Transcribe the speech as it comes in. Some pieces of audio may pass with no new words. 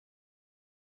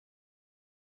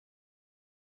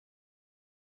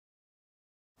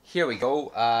Here we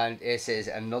go, and this is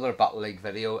another Battle League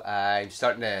video. I'm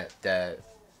starting to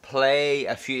play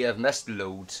a few. I've missed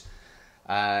loads,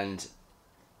 and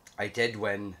I did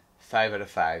win 5 out of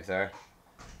 5 there.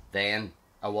 Then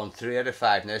I won 3 out of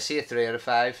 5. Now, see a 3 out of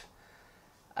 5.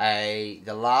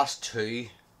 The last two,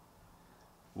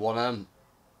 one of them,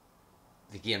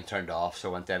 the game turned off, so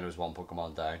I went down. There was one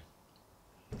Pokemon down.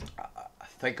 I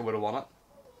think I would have won it.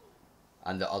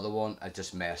 And the other one I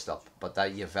just messed up, but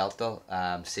that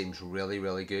Yveltal seems really,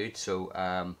 really good,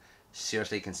 so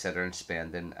seriously considering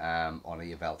spending on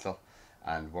a Yveltal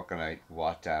and working out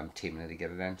what team I need to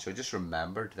get it in. So I just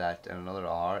remembered that in another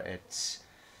hour it's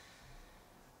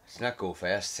not Go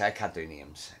Fest. I can't do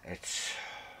names. It's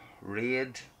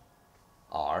Raid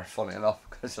R, funny enough,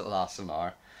 because it lasts an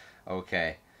hour.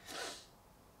 Okay,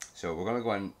 so we're gonna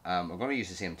go in. We're gonna use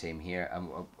the same team here.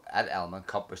 At Element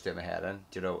Cup, we're doing my head in.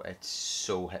 Do you know, it's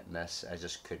so hit and miss. I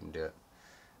just couldn't do it.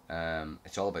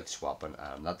 It's all about swapping.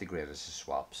 I'm not the greatest of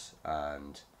swaps,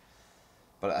 but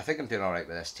I think I'm doing all right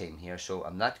with this team here. So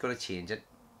I'm not going to change it,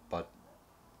 but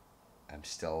I'm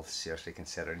still seriously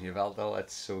considering Yveltal.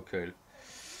 It's so cool.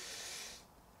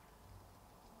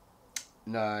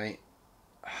 Now, I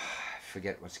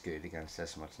forget what's good against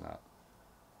this and what's not.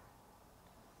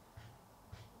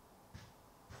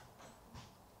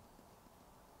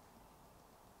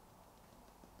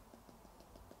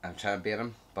 I'm trying to beat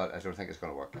him, but I don't think it's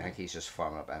going to work. I think he's just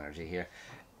farming up energy here.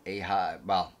 He's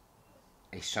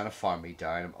trying to farm me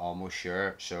down, I'm almost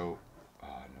sure. So,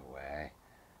 oh, no way.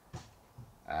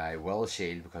 I will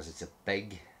shield because it's a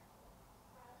big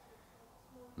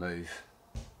move.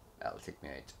 That'll take me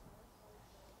out.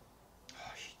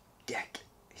 Oh, you dick.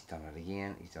 He's done it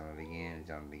again, he's done it again, he's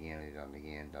done it again, he's done it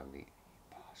again, done it again.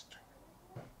 Bastard.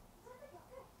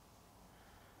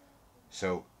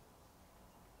 So,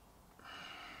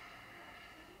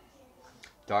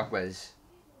 Dark Wiz,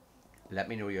 let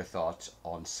me know your thoughts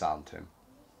on Sandtomb.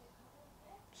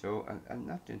 So I'm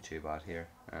not doing too bad here.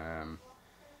 I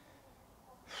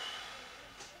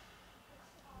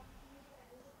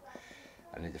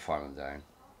need to farm him down.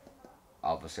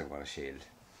 Obviously I'm going to shield.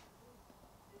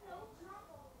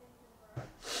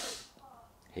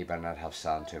 He better not have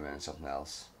Sandtomb and something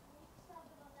else.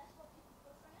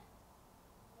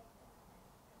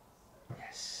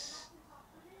 Yes.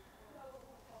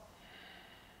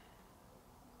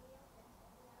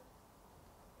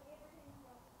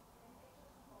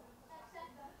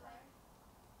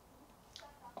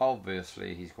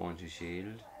 Obviously he's going to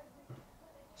shield,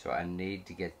 so I need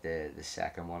to get the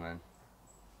second one in.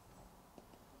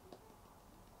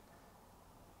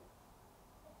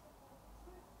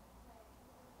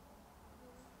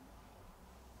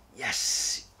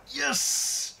 Yes!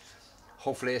 Yes!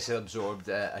 Hopefully it's absorbed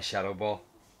a Shadow Ball.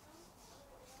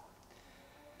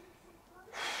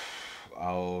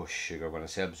 Oh sugar, when I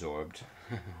say absorbed.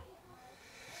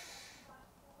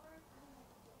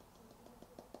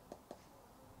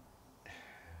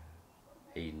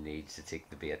 He needs to take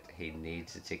the bait. He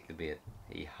needs to take the bait.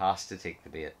 He has to take the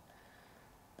bait.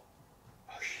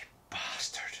 Oh, you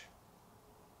bastard.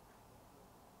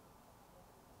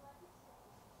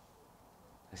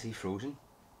 Is he frozen?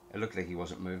 It looked like he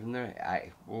wasn't moving there.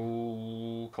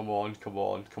 Oh, come on, come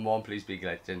on, come on, please be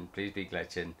glitching. Please be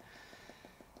glitching.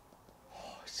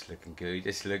 Oh, it's looking good.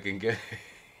 It's looking good.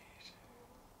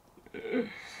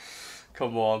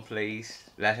 Come on, please.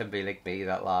 Let him be like me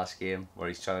that last game where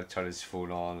he's trying to turn his phone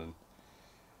on and...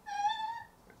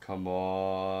 Come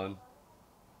on.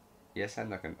 Yes, I'm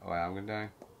not going... Oh, I am going down.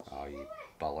 Oh, you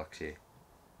bollocks, you.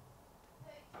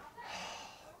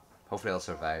 Hopefully I'll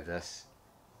survive this.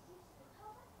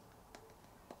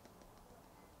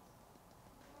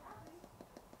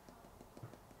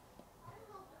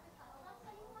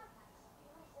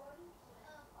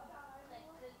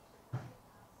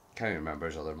 Can't even remember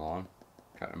his other mon.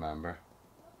 Can't remember.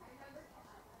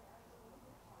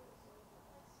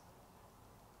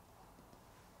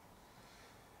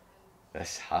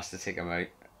 This has to take him out.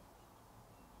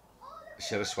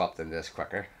 Should have swapped in this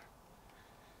quicker.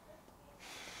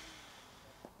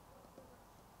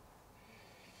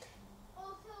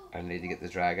 I need to get the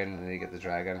dragon. I need to get the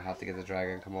dragon. I have to get the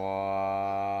dragon. Come on.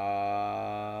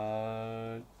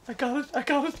 I got it. I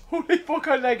got it. Holy fuck,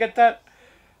 how did I get that?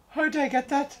 How did I get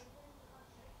that?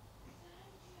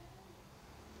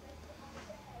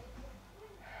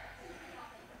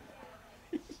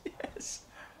 Yes.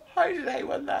 How did I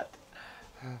win that?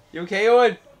 You okay,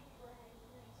 Owen?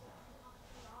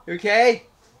 You okay?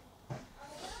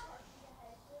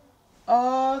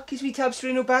 Oh, gives me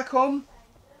Tabstrino back home.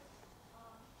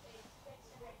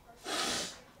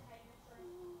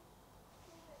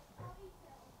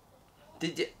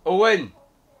 Did you, Owen?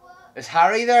 Is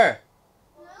Harry there?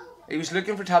 He was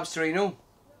looking for Tabsterino.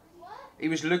 He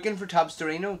was looking for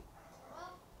Tabsterino.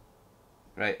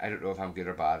 Right, I don't know if I'm good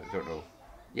or bad. I don't know.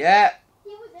 Yeah.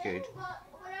 Good.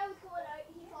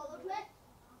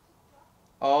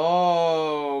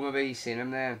 Oh, maybe he's seen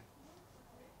him then.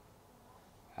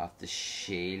 Have to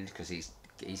shield because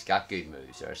he's got good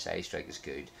moves. Our side strike is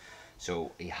good,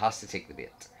 so he has to take the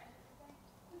bait.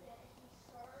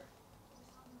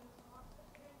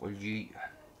 Well,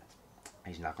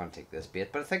 he's not going to take this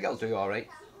bait, but I think it'll do all right.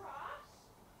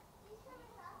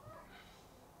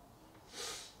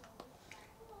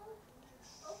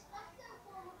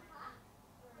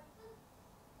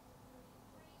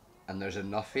 And there's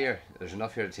enough here. There's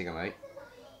enough here to take him out.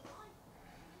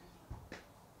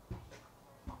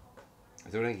 I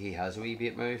don't think he has a wee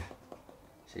bait move.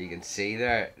 So you can see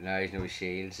there, now he's no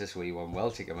shields. This wee one will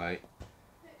take him out.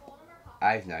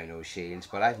 I've now no shields,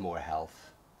 but I've more health.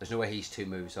 There's no way he's 2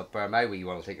 moves up there. My wee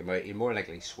one will take him out. He'd more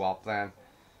likely swap then.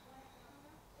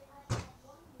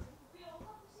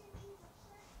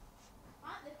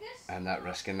 I'm not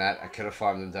risking that. I could have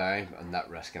farmed him down. I'm not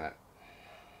risking it.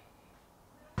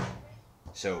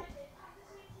 So,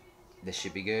 this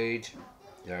should be good.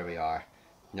 There we are.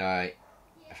 Now,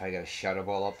 if I get a shadow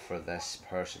ball up for this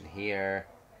person here.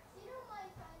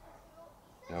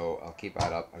 No, I'll keep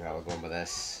that up. Okay, I'll go with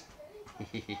this.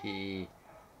 Hit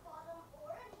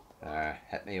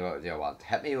me what you want.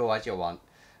 Hit me with what you want.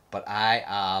 But I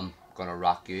am going to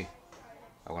rock you.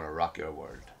 I'm going to rock your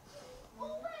world.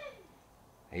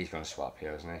 He's going to swap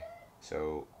here, isn't he?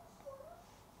 So,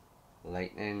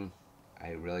 lightning,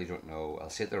 I really don't know. I'll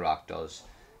see what the rock does.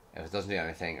 If it doesn't do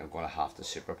anything, I'm going to have to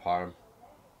superpower him.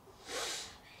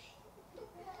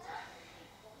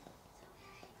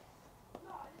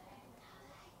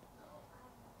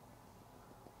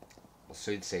 We'll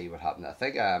soon see what happens. I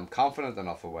think I'm confident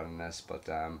enough of winning this, but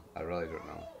I really don't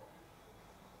know.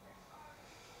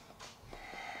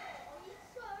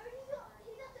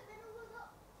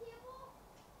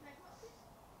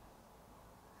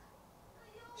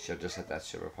 Should just hit that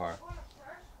superpower.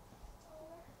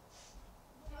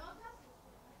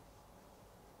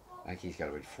 I think he's got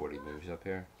about 40 moves up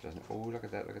here, doesn't it? Oh, look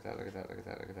at that, look at that, look at that, look at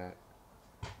that, look at that.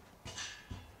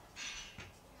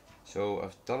 So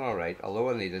I've done alright,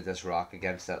 although I needed this rock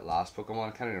against that last Pokemon.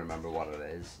 I can't even remember what it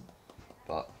is.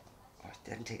 But I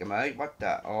didn't take him out. What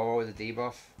the? Oh, the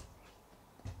debuff.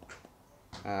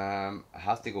 I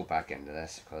have to go back into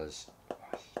this because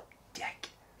dick.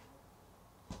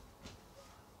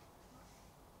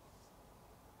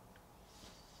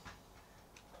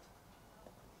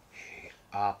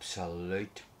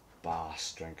 Absolute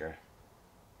bass drinker.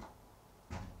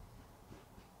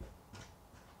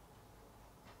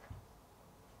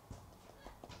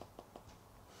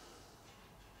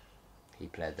 He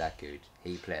played that good.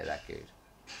 He played that good.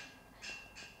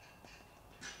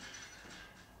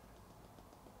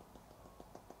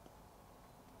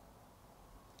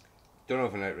 Don't know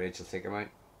if an outrage will take him out.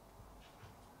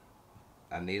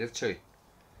 I needed to.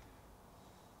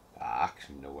 Ah,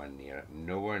 nowhere near it.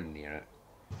 Nowhere near it.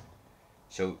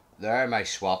 So there my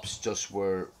swaps just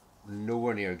were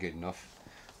nowhere near good enough.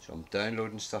 So I'm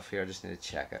downloading stuff here. I just need to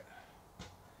check it.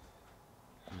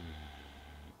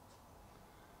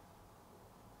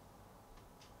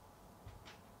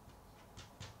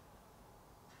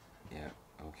 Yeah,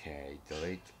 okay,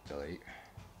 delete.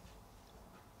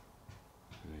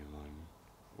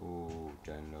 Oh,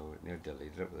 download. Near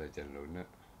deleted it without downloading it.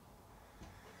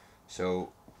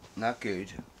 So, not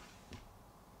good.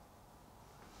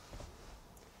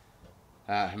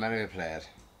 How many have we played?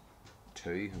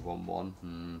 2,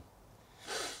 1.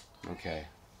 Okay.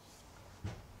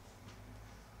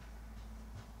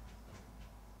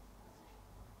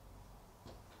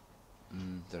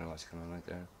 Don't know what's going on right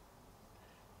there.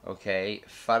 Okay,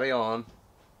 Fatty on.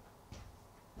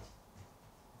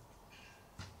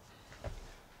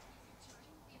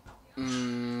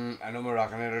 I know my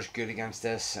Rockinator's good against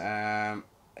this.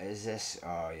 Is this?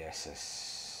 Oh yes,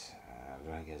 this. I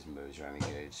don't think his moves are any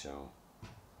good, so.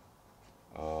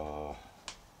 Oh.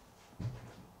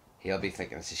 He'll be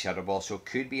thinking it's a Shadow Ball, so it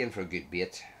could be in for a good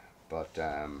bait, but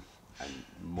I'm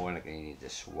more likely need to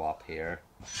swap here.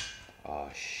 Oh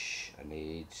I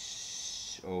need.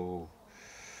 Oh.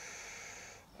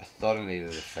 I thought I needed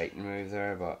a fighting move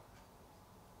there, but.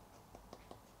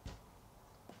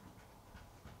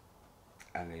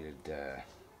 I needed,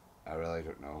 I really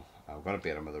don't know. I'm going to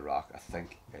beat him with a rock. I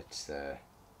think it's the...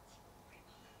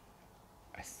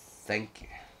 I think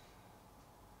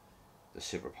the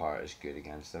superpower is good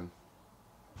against him.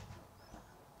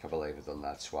 Can't believe I've done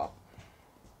that swap.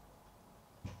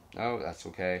 No, that's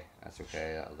okay. That's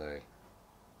okay. That'll do.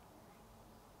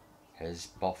 his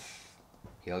buff,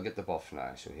 he'll get the buff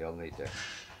now, so he'll need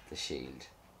the shield.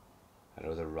 I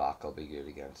know the rock will be good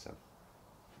against him.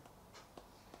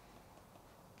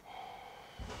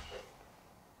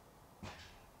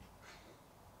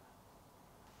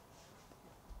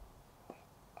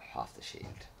 Half the shield.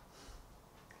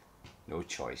 No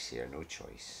choice here, no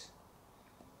choice.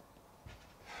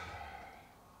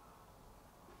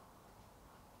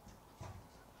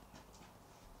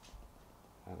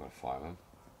 I'm gonna farm him.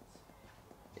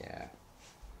 Yeah.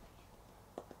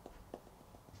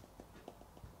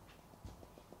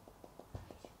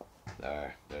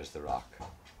 There's the rock.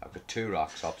 I've got 2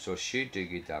 rocks up, so I should do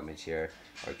good damage here,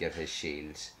 or get his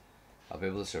shields. I'll be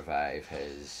able to survive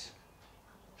his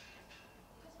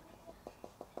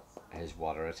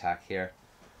water attack here,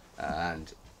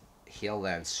 and he'll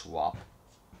then swap.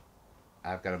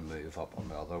 I've got to move up on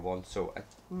the other one, so I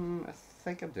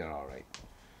think I'm doing alright.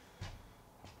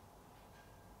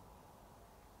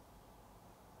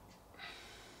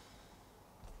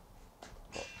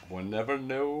 We'll never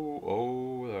know.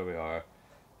 Oh, there we are.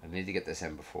 I need to get this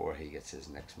in before he gets his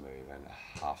next move, and I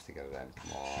have to get it in.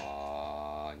 Come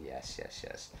on. Yes, yes,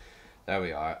 yes. There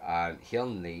we are. And he'll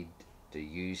need to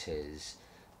use his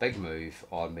big move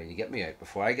on me to get me out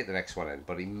before I get the next one in,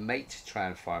 but he might try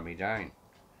and farm me down.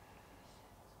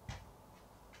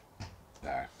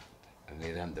 There. I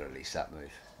need him to release that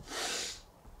move.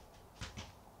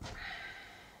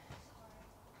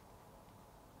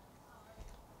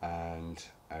 And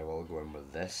I will go in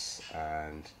with this,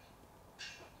 and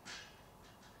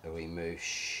the wee move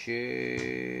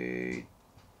should...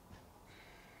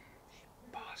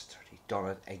 Bastard, he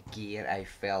done it again. I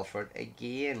fell for it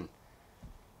again.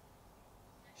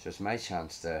 So it's my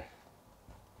chance to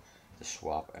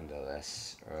swap into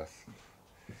this earth.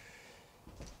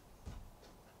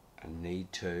 I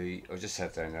need to... I'll just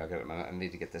sit down there, I'll get it a minute. I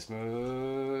need to get this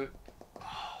move.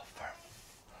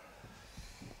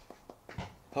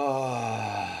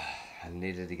 Oh, I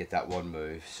needed to get that one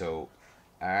move. So,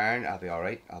 iron, I'll be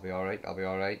alright, I'll be alright, I'll be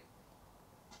alright.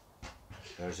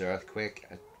 There's the earthquake.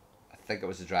 I think it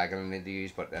was the dragon I need to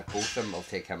use, but both of them will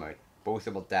take him out. Both of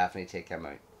them will definitely take him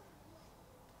out.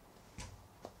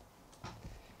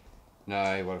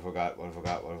 Now, what have we got? What have we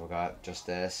got? What have we got? Just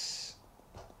this.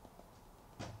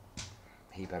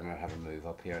 He better not have a move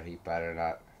up here. He better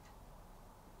not.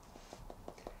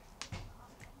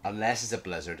 Unless it's a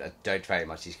blizzard, I doubt very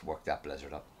much he's worked that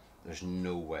blizzard up. There's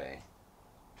no way.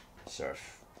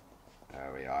 Surf.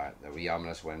 There we are. The wee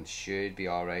ominous wind should be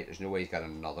alright. There's no way he's got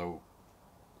another.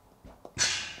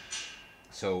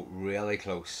 So really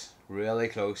close. Really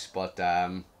close, but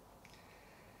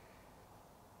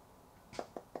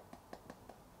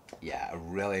yeah, I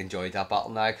really enjoyed that battle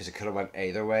now because it could have went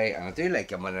either way, and I do like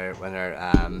them when they're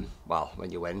well, when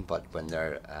you win, but when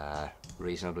they're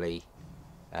reasonably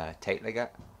tight like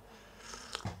that.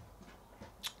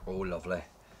 Oh, lovely.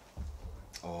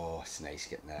 Oh, it's nice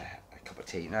getting a cup of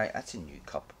tea. Now, that's a new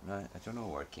cup. Now, I don't know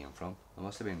where it came from. It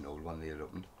must have been an old one they had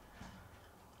opened.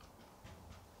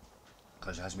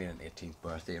 Because it has been an 18th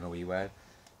birthday in a wee while.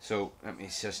 So, let me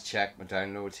just check my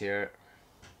downloads here.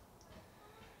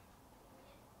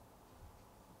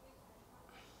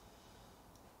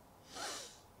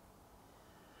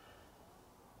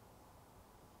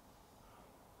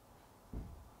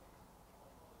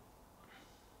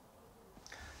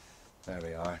 There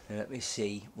we are. Now let me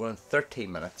see. We're on 13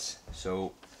 minutes.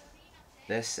 So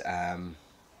this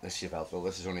this Yveltal,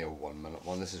 this is only a 1 minute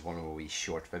one. This is one of the wee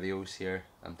short videos here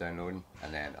I'm downloading,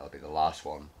 and then it'll be the last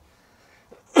one.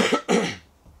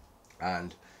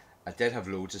 And I did have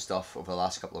loads of stuff over the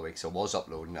last couple of weeks. I was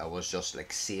uploading. I was just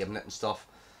like saving it and stuff,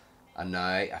 and now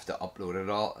I have to upload it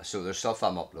all. So there's stuff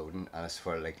I'm uploading, and it's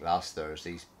for like last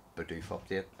Thursday's Bidoof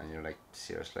update, and you're like,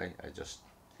 seriously?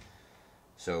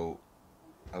 So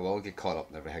I will get caught up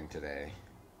in everything today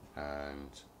and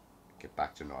get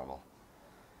back to normal.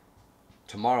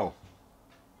 Tomorrow,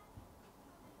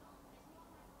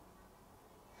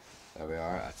 there we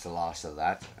are, that's the last of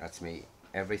that. That's me,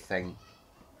 everything.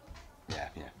 Yeah.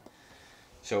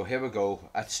 So here we go.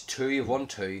 That's 2, you've won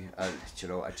 2. You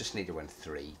know, I just need to win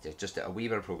 3. There's just a wee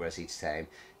bit of progress each time.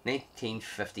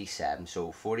 1957,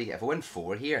 so 40. If I win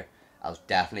 4 here, I'll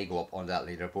definitely go up on that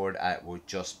leaderboard. It would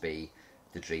just be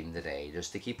the dream of the day,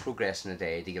 just to keep progressing the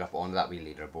day, to get up onto that wee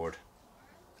leaderboard.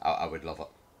 I would love it.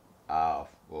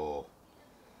 Oh,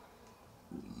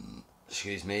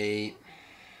 excuse me.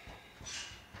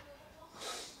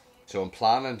 So I'm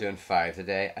planning on doing 5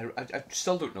 today. I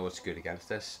still don't know what's good against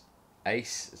this.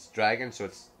 Ice, it's dragon, so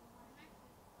it's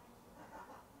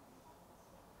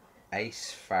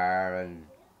ice, fire, and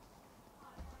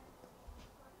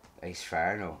ice,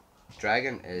 fire, no.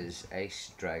 Dragon is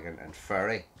Ice, Dragon and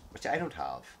Fairy, which I don't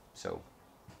have, so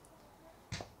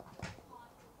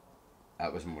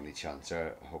that was my only chance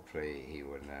there. Hopefully he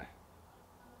wouldn't.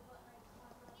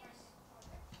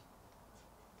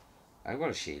 I'm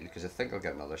going to shield because I think I'll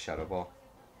get another Shadow Ball.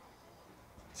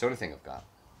 It's the only thing I've got.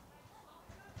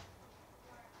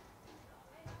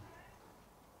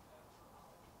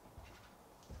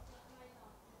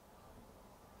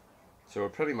 So we're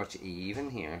pretty much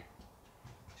even here.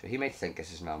 So he might think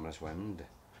this is an ominous wind,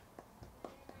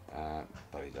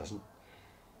 but he doesn't.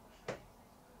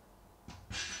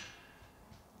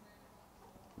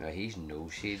 Now he's no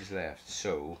shields left,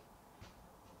 so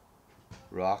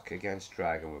rock against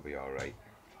dragon will be alright.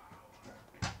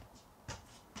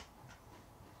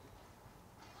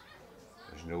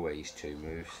 There's no way he's 2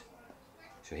 moves.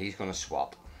 So he's going to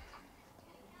swap.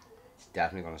 He's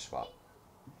definitely going to swap.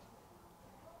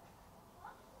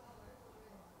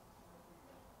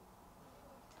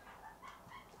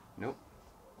 Nope.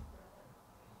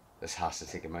 This has to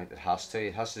take him out. It has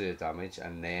to do the damage,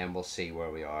 and then we'll see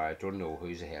where we are. I don't know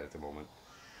who's ahead at the moment.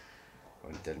 Oh,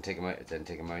 it didn't take him out. It didn't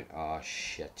take him out. Oh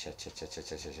shit!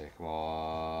 Shit! Come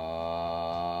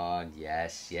on!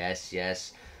 Yes!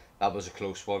 That was a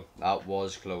close one. That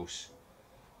was close.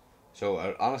 So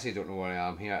I honestly don't know where I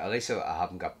am here. At least I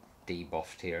haven't got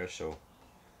debuffed here. So.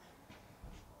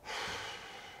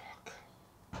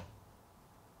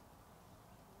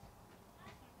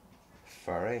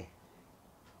 Furry.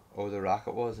 Oh, the rock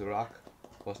it was. The rock,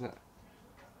 wasn't it?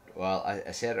 Well,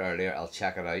 I said earlier I'll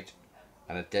check it out,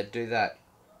 and it did do that,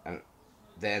 and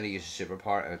then I used a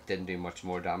superpower and it didn't do much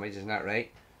more damage. Isn't that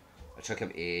right? It took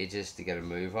him ages to get a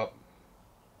move up.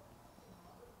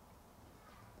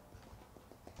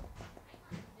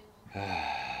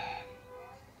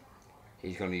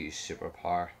 He's going to use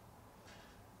superpower,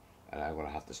 and I'm going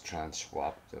to have to try and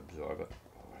swap to absorb it.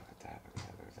 Oh, look at that! Look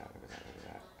at that!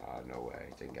 Oh, no way!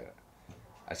 Didn't get it.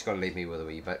 It's going to leave me with a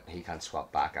wee bit. He can't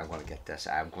swap back. I'm going to get this.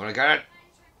 I'm going to get it.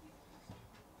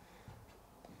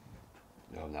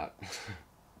 No, I'm not.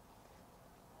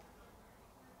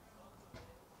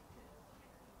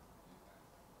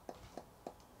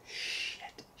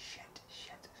 Shit.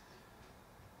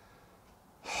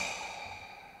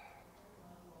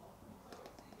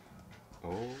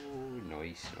 Oh,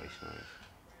 nice.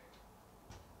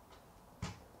 I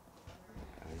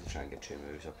need to try and get 2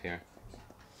 moves up here.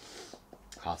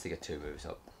 Have to get 2 moves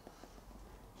up.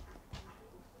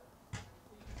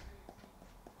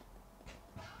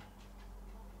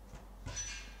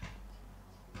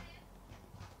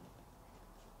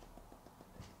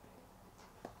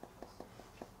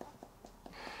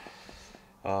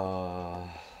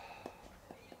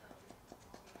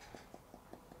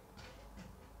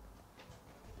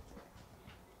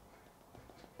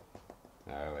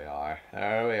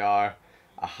 There we are.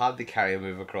 I had to carry a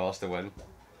move across to win.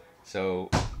 So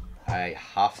I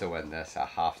have to win this. I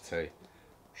have to.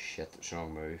 Shit, it's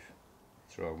wrong move.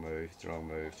 It's wrong move.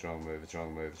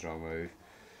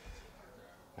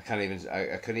 I can't even.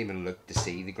 I couldn't even look to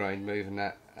see the ground move in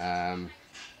that.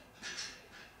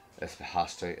 It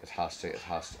has to.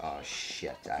 Oh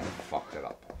shit! I fucked it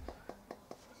up.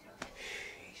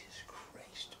 Jesus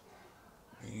Christ!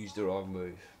 I used the wrong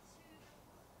move.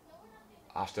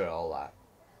 After all that.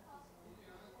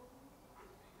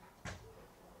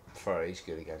 Furry's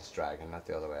good against dragon, not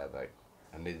the other way about.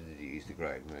 I needed to use the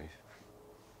ground move.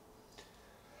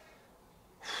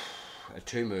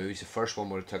 2 moves. The first one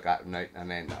would have took that out,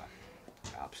 and then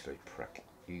absolute prick.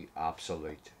 You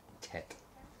absolute tit.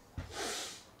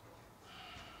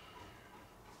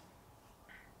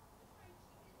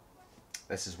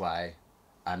 This is why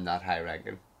I'm not high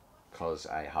ranking, because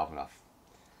I have enough.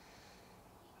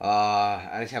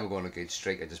 Anytime I go on a good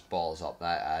streak, it just balls up.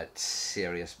 That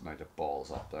serious amount of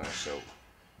balls up there. So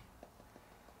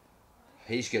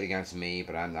he's good against me,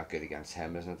 but I'm not good against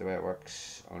him. Isn't it the way it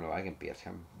works? Oh no, I can beat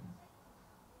him.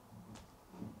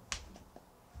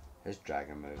 His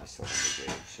dragon move is still going to be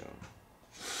good. So.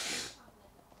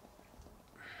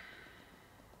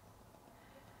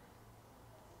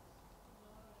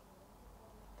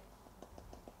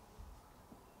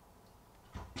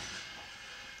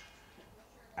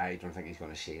 I don't think he's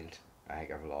going to shield. I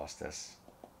think I've lost this.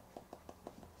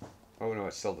 Oh no,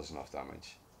 it still does enough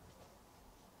damage.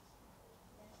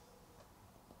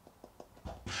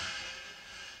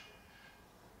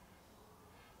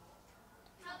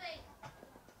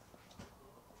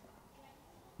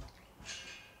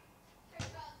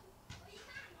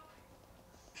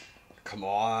 Come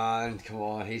on,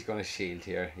 he's going to shield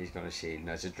here. He's going to shield.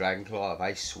 Now it's a Dragon Claw. If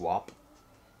I swap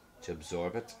to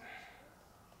absorb it.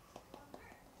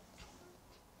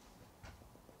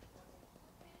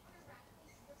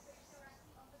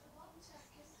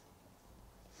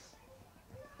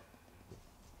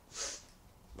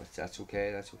 That's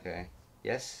okay. That's okay.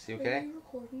 Yes, you Are okay? you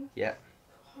recording? Yeah.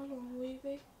 How long will you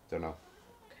be? Don't know.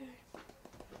 Okay.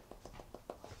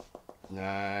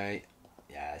 No.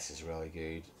 Yeah, this is really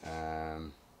good.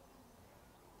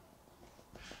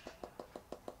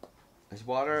 Is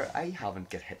water? I haven't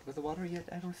get hit with the water yet.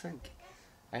 I don't think.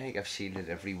 I think I've shielded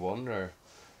every one, or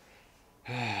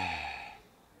I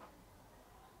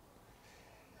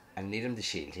need him to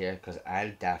shield here because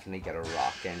I'll definitely get a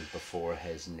rock in before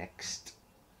his next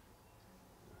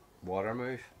water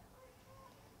move.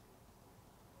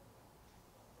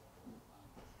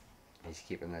 He's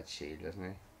keeping that shield, isn't he?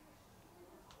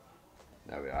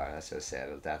 There we are. That's what I said.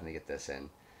 I'll definitely get this in.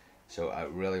 So I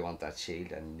really want that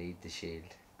shield. I need the shield.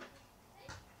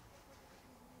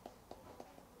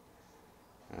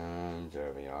 And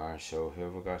there we are. So who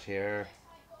have we got here?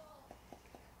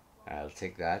 I'll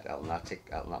take that. I'll not pick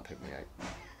me out.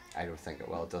 I don't think it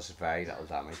will. It does very little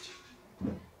damage.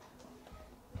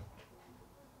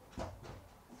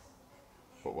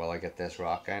 But will I get this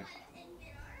rock in?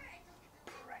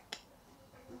 Prick.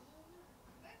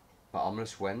 My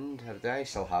ominous wind. Do I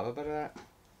still have a bit of that?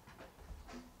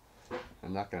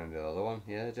 I'm not going to do the other one.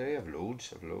 Yeah, I do. I have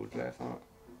loads. I have loads left on it.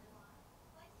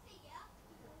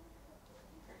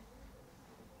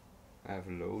 I have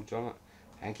loads on it.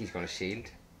 I think he's going to shield.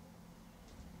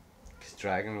 Because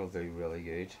Dragon will do really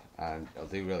good. And it'll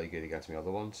do really good against my other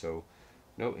one. So,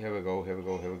 no, here we go, here we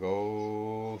go, here we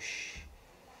go. Shh.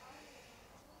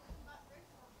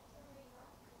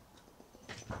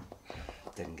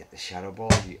 Didn't get the shadow ball,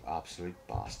 you absolute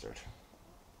bastard.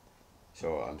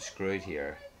 So I'm screwed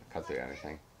here. I can't do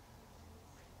anything.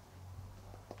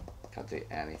 Can't do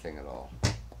anything at all.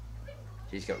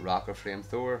 He's got rocker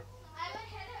flamethrower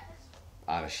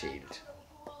and a shield.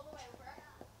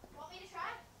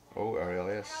 Oh,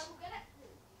 Aurelius.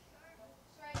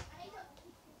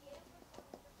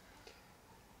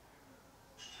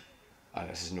 And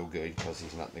this is no good because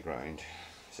he's not in the ground.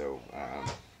 So,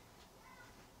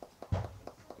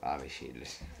 and he's shielded.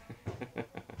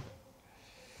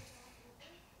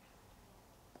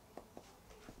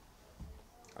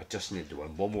 I just need to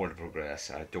win one more to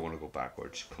progress. I don't want to go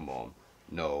backwards. Come on.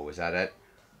 No, is that it?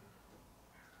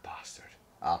 Bastard.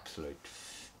 Absolute.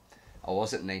 I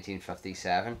was at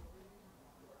 1957.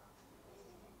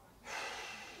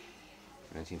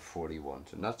 1941.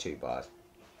 So not too bad.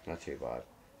 Not too bad.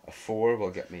 A 4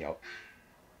 will get me up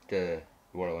to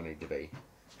where I need to be.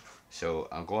 So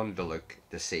I'm going to look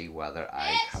to see whether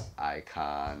I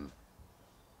can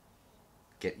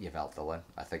get Yveltal in.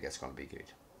 I think it's going to be good.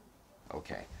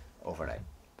 Okay, overnight.